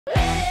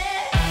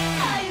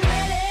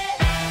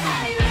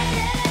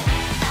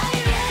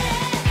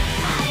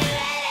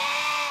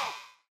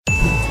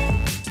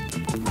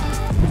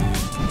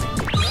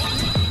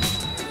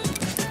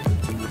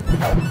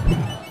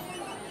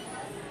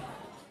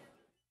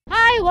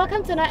Hi,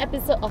 welcome to another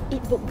episode of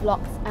Eatbook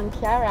Vlogs. I'm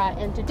Chiara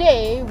and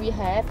today we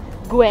have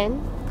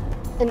Gwen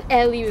and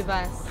Ellie with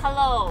us.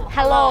 Hello.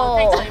 Hello.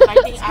 Thanks for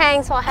inviting us.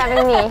 Thanks for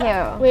having me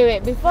here.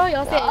 Wait, before you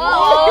all say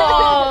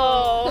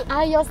anything,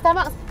 are your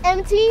stomachs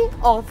empty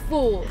or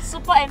full?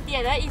 Super empty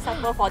and I eat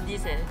supper for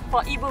this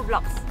for Eatbook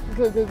Vlogs.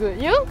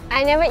 Good. You?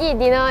 I never eat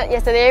dinner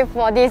yesterday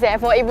for this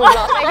for Eatbook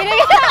Vlogs.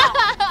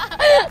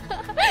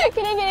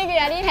 Kidding.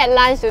 I didn't have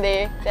lunch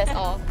today. That's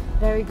all.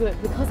 Very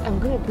good, because I'm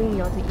going to bring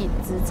you all to eat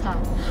Zi Char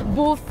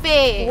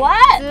buffet.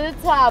 What? Zi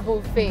Char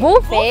buffet.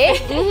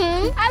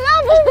 Buffet? I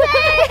love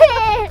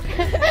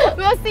buffet!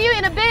 We'll see you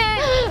in a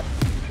bit.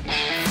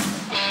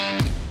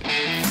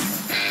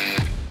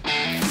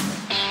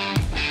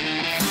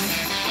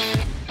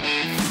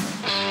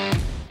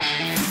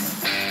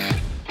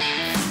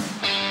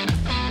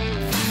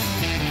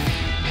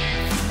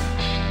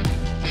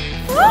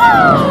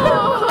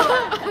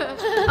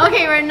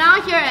 Okay, we're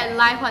now here at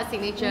Lai Huat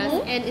Signatures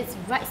and it's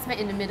right smack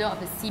in the middle of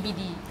the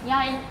CBD.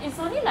 Yeah, it's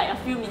only like a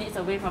few minutes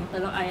away from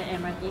Telok Ayer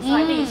MRT, so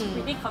I think it's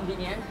pretty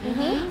convenient.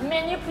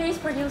 Menu please,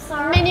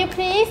 producer. Menu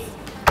please.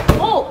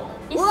 Oh,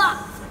 it's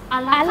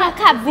A la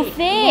carte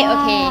buffet.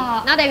 Wow.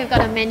 Okay, now that we've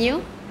got a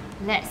menu,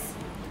 let's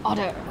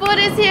order. Food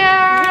is here!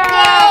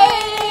 Yay!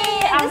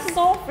 I'm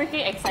so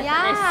freaking excited.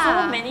 Yeah. There's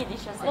so many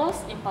dishes.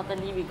 Most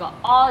importantly, we got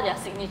all their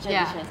signature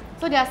dishes.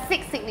 So there are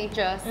 6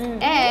 signatures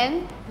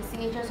and the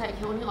signatures you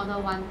can only order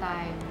one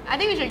time. I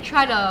think we should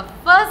try the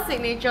first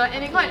signature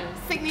and they call it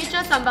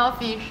signature sambal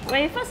fish.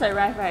 When you first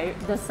arrive, right,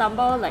 the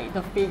sambal, like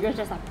the fragrance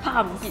just like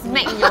hit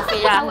smack me. in your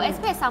face. Yeah. I would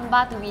expect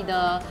sambal to be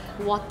the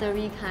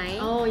watery kind.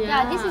 Oh, yeah.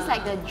 Yeah, this is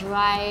like the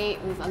dry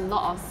with a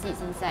lot of seeds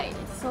inside.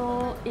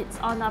 So it's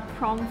on a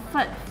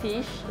pomfret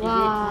fish.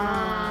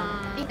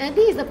 Wow. And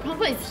this is the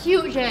pomfret is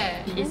huge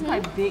eh. It's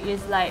quite big.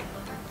 It's like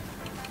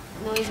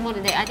No, it's more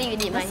than that. I think you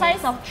need the my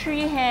size hands. of 3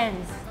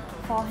 hands.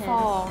 4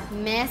 hands.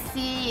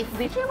 Massive.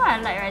 Actually, what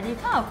I like, right, they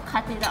kind of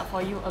cut it up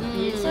for you a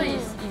bit, so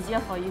it's easier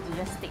for you to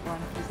just stick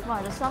one piece.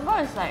 Wow, the sambal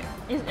is like,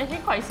 it's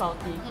actually quite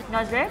salty. No,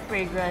 it's very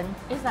fragrant.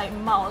 It's like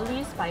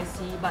mildly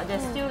spicy, but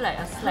there's still like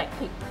a slight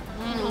kick.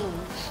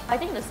 I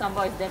think the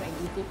sambal is damn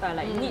addictive.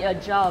 Like, you need a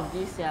jar of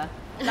this, yeah.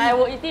 Like, I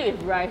will eat it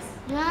with rice.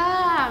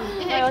 Yeah.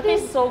 It It will actually,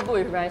 taste so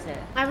good with rice.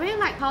 I really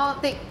like how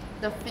thick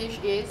the fish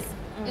is.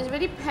 It's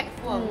really packed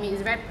full of meat.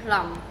 It's very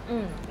plump.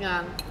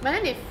 Yeah. But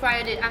then they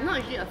fried it. I'm not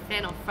usually a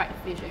fan of fried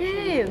fish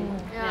actually.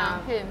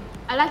 Yeah.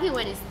 I like it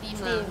when it's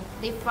steamed.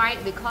 They fry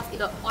it because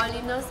the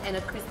oiliness and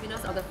the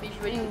crispiness of the fish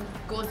really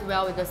goes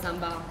well with the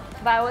sambal.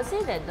 But I would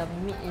say that the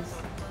meat is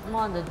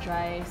more on the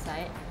dry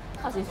side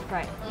because it's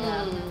fried.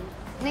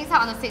 Next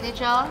up on the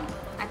signature,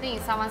 I think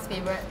it's someone's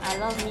favorite. I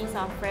love me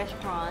some fresh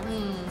prawns.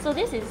 So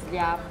this is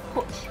their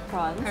poached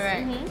prawns.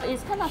 Correct.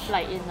 It's kind of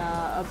like in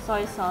a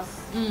soy sauce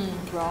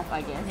broth,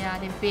 I guess. Yeah,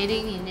 they're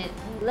bathing in it.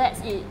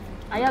 Let's eat.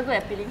 Are you good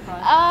at peeling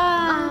prawns? No,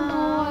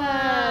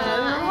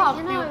 I how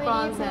to cannot peel really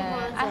prawns peel eh.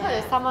 prawns I heard eh.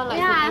 there's someone like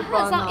Yeah, to I peel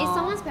heard prawns it's now.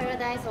 someone's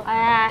paradise. So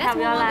Help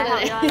move you on to help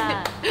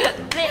the you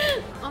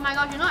next. Oh my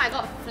gosh, you know I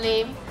got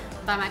flamed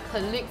by my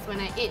colleagues when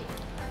I ate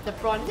the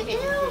prawn head.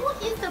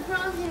 What is the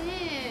prawn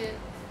head?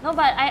 No,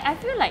 but I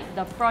feel like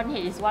the prawn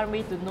head is one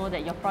way to know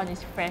that your prawn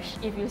is fresh.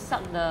 If you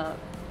suck the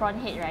prawn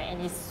head, right,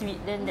 and it's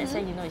sweet, then that's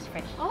when you know it's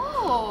fresh.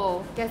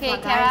 Oh, guess Okay,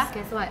 what, Chiara? guys?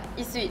 Guess what?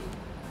 It's sweet.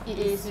 It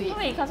is sweet. No,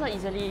 when it comes out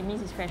easily, it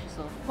means it's fresh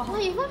also. Wow,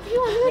 you want peel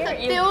only the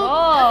Here you tail,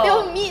 go.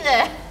 tail meat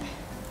eh.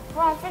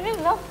 Wow, I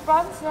really love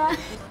prawns, yeah.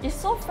 It's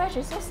so fresh,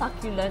 it's so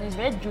succulent, it's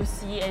very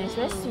juicy, and it's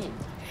very sweet.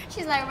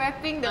 She's like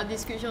wrapping the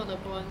description of the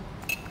prawn.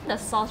 The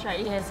sauce, right,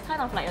 it has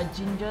kind of like a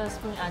ginger,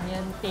 spring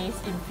onion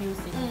taste infused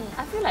in it.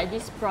 I feel like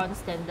this prawn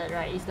standard,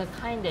 right, is the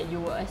kind that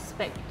you would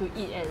expect to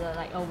eat at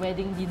a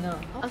wedding dinner.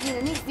 Okay,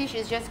 the next dish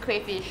is just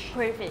crayfish.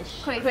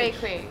 Crayfish. Crayfish.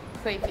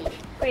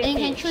 And you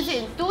can Crayfish. choose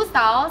it in 2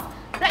 styles,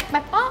 black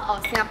pepper or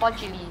Singapore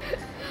chili.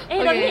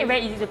 And the meat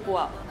very easy to pull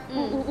out.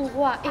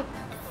 Wow, it's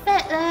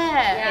fat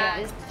leh. Yeah.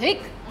 It's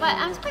thick. But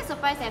I'm quite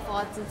surprised that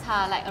for Zi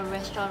Char, like a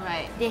restaurant,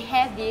 right, they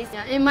have this.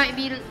 Yeah, it might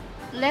be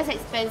less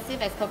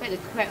expensive as compared to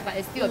crab, but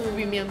it's still a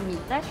premium meat.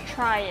 Let's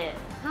try it.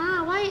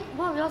 Huh? Why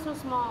are we all so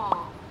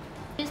small?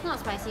 It's not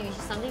spicy, which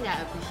is something that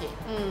I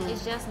appreciate.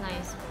 It's just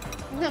nice.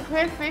 The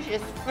crayfish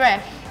is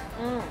fresh,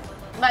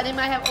 but they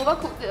might have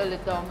overcooked it a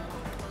little.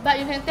 But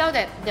you can tell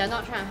that they're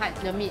not trying to hide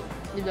the meat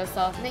with the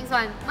sauce. Next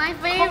one, my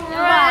favorite!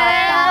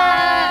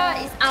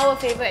 It's our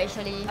favorite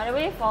actually. By the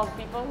way, for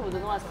people who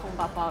don't know what's kong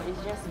pao,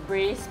 it's just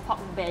braised pork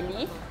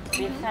belly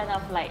with kind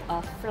of like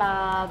a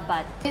flour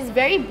bun. It's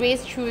very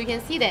braised through. You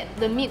can see that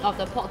the meat of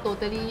the pork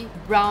totally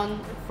brown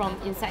from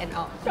inside and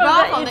out.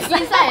 Brown from the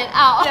inside and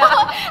out.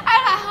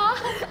 I'm like,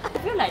 huh? I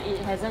feel like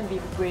it hasn't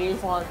been braised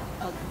for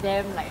a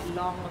damn like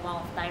long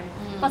amount of time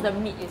because the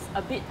meat is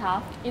a bit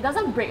tough. It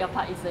doesn't break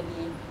apart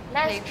easily.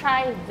 Let's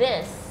try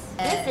this.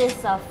 This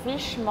is a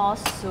fish maw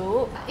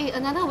soup.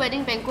 Another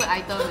wedding banquet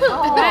item.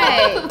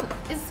 Right.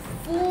 It's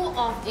full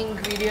of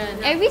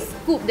ingredients. Every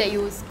scoop that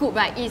you scoop,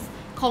 right, is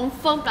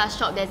confirm plus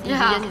shop there's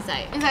ingredients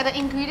inside. It's like the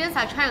ingredients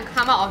are trying to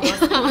come out of your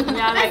spoon.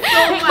 Yeah, like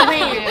so much.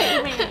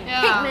 pig wing.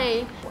 Yeah.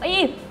 Pig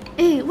mei.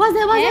 Hey, What's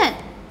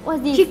that?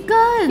 What's this?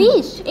 Chicken!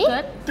 Fish!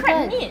 Good.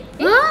 Crab meat.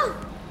 Huh?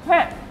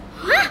 Crab.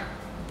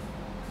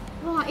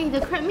 Wow,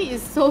 the crab meat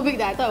is so big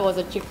that I thought it was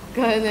a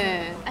chicken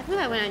eh. I feel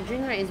like when I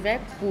drink right, it's very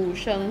补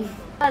生.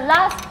 The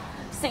last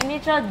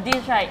signature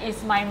dish right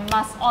is my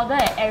must order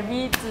at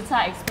every Zi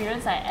Char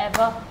experience I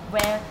ever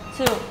went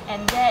to,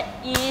 and that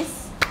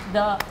is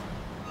the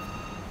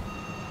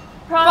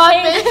prawn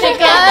paste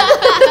chicken.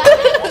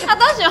 I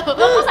thought you No,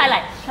 because I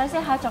like, should I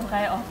say ha chong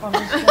kai or prawn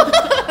paste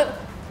chicken?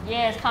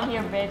 Yes, come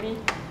here, baby.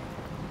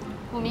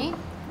 For me?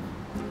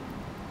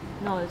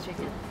 No, the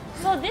chicken.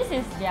 So this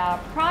is their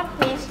prawn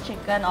paste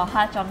chicken or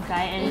ha chong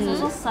kai, and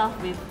it's also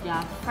served with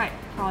their fried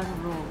prawn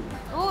roll.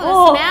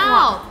 Oh, the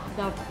smell!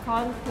 The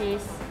prawn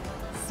paste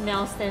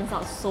smell stands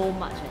out so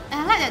much.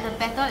 And I like that the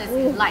batter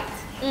is light.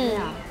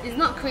 Yeah. It's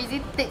not crazy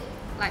thick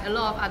like a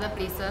lot of other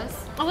places.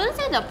 I wouldn't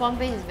say the prawn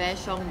paste is very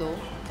strong though.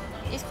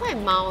 It's quite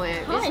mild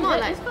eh. Huh, it's not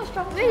like... It's quite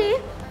strong.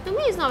 Really? To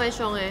me it's not very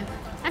strong eh.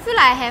 I feel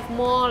like I have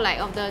more like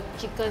of the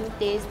chicken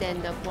taste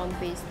than the prawn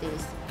paste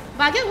taste.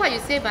 But I get what you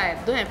say, but I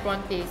don't have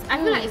prawn taste. I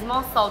feel like it's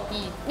more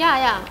salty.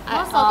 Yeah.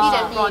 More salty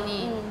than salty.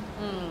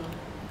 prawny.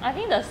 I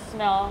think the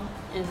smell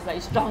is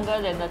like stronger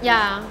than the taste.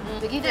 Yeah.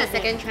 We give it a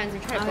second chance. We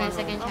try prawn roll.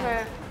 second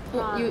chance.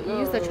 You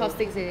use the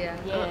chopsticks yeah?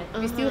 Yeah.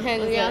 We still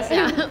hand Yes,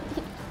 yeah.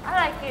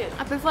 I like it.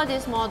 I prefer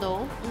this more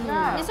though.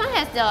 Yeah. This one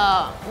has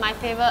my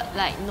favorite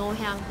like no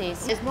ham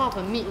taste. It's more of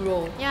a meat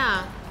roll.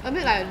 Yeah. A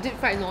bit like a deep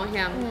fried ngoh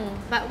hiang.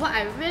 But what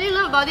I really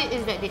love about it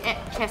is that they add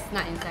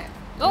chestnut inside.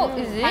 Oh,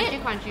 is Crunchy,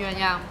 crunchy one,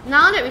 yeah.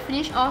 Now that we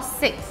finished all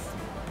 6,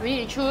 we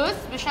need to choose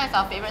which one is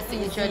our favorite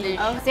signature dish.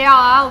 Say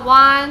out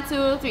 1,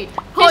 2, 3.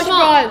 Poached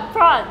prawn!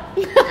 Prawn!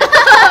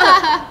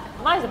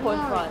 Mine is a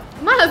poached prawn.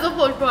 Mine also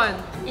poached prawn.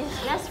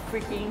 It's just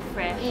freaking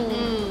fresh.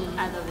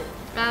 I love it.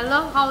 I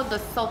love how the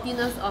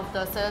saltiness of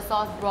the soy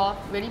sauce broth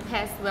really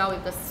pairs well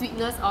with the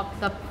sweetness of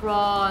the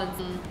prawns.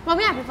 For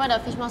me, I prefer the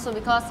fish maw soup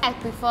because I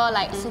prefer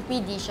like soupy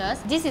dishes.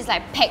 This is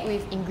like packed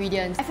with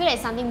ingredients. I feel like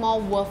it's something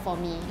more worth for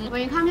me.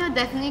 When you come here,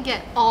 definitely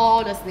get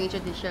all the signature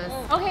dishes.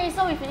 Okay,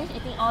 so we finished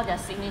eating all their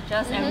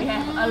signatures and we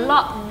have a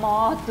lot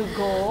more to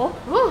go.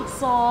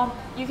 So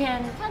you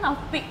can kind of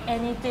pick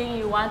anything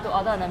you want to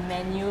order on the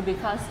menu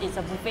because it's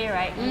a buffet,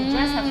 right? You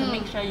just have to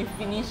make sure you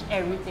finish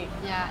everything.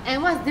 Yeah,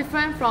 and what's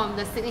different from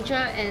the signature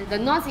and the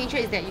non-signature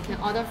is that you can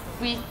order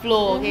free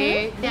flow,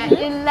 okay? There are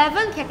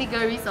 11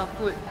 categories of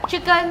food.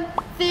 Chicken,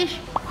 fish,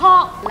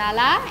 pork,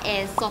 lala,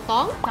 and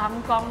sotong.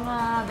 Kangkong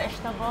lah,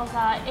 vegetables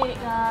lah, egg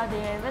lah,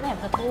 they even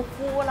have the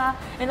tofu lah,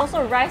 and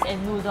also rice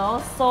and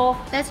noodles. So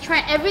Let's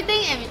try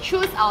everything and we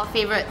choose our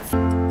favorites.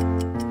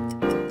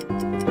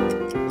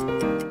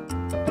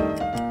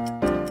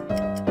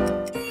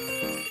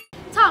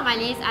 Top of my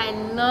list, I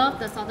love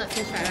the salted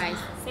fish fried rice.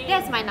 Same.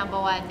 That's my number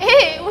 1.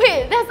 Hey,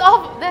 wait, that's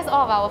all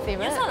of our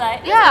favorites. you also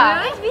like?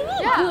 Yeah. It's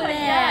really Yeah. good eh.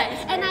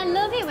 Yeah, And I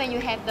love it when you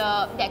have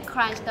that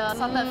crunch, the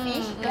salted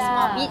fish, the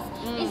small bits.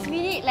 It's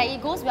really like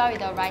it goes well with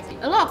the rice.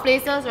 A lot of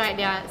places, right,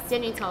 their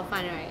鲜鱼炒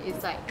饭, right,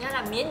 it's like Yeah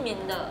lah, 绵绵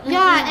的.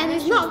 yeah, and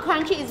it's not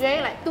crunchy, it's very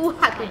like too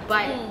hard to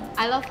bite.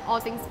 I love all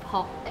things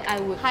pork. I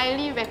would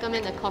highly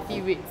recommend the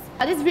coffee ribs.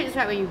 These ribs,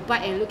 right, when you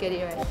bite and look at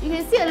it, right, you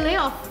can see a layer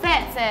of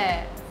fats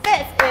eh.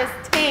 Fats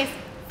is taste,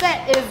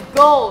 fat is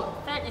gold.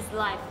 Fat is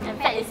life and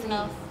fat is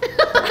love.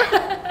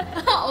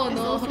 Oh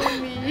no,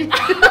 me.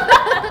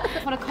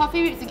 For the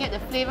coffee ribs, you get the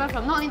flavor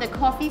from not only the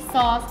coffee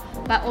sauce,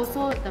 but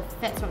also the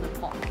fats from the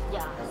pork.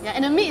 Yeah. Yeah,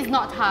 and the meat is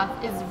not tough,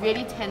 it's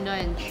really tender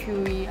and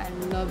chewy. I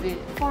love it.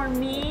 For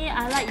me,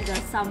 I like the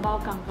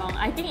sambal kangkong.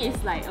 I think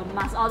it's like a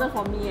must order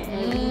for me at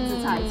every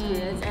Zi Char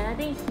experience, and I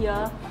think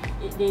here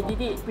they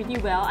did it pretty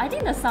well. I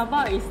think the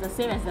sambal is the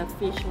same as the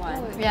fish one.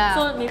 Yeah.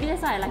 So maybe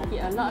that's why I like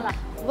it a lot lah.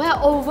 Well,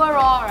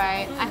 overall,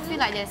 right, I feel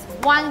like there's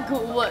one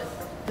good word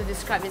to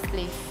describe this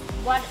place.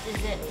 What is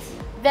it?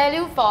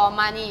 Value for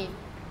money.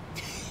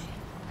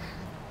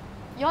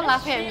 You're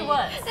That's laughing at 3 me.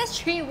 words. That's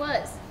 3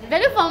 words.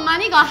 Value for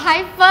money got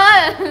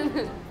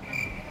hyphen.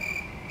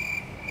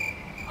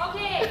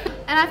 Okay.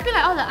 And I feel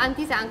like all the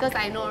aunties and uncles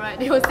I know, right,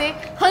 they will say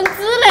很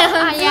值嘞,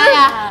 很值.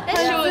 yeah.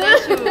 That's true,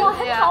 that's true. 哇，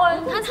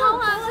很好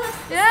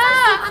哎，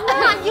很好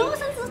啊 Yeah. 油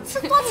甚至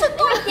吃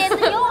多一点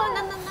的油。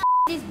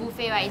This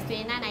buffet right is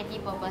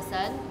 $29.90 per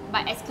person,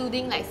 but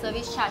excluding like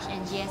service charge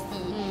and GST.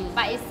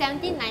 But it's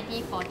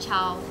 $17.90 for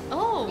child.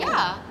 Oh.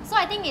 Yeah, so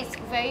I think it's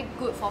very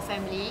good for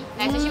family,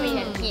 like especially when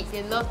you have kids.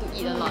 They love to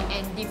eat a lot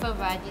and different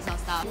varieties of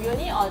stuff. We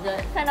only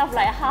ordered kind of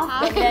like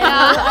half the menu.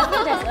 Yeah. I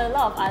think there's a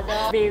lot of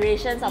other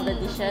variations of the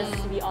dishes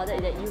we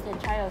ordered that you can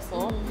try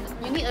also.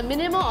 You need a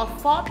minimum of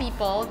 4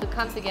 people to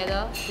come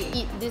together to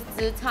eat this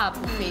Zi Char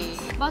buffet.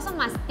 But also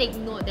must take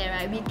note that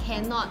right, we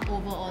cannot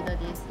over order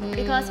this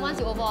because once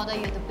you over order,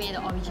 you have to pay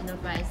the original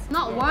price.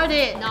 Not worth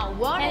it. Not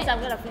worth Hence, it. I'm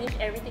gonna finish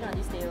everything on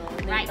this table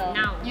Right later.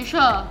 now. You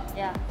sure?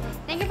 Yeah.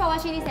 Thank you for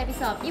watching this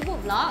episode of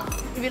Eatbook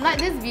Vlogs. If you like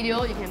this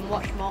video, you can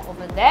watch more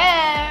over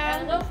there.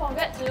 And don't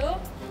forget to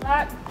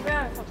like,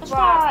 share, and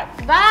subscribe.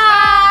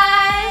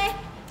 Bye!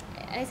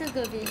 Alyson's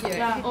gonna finish it, right?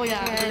 Yeah. Oh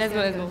yeah, let's go,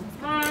 let's go.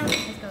 Bye.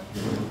 Let's go.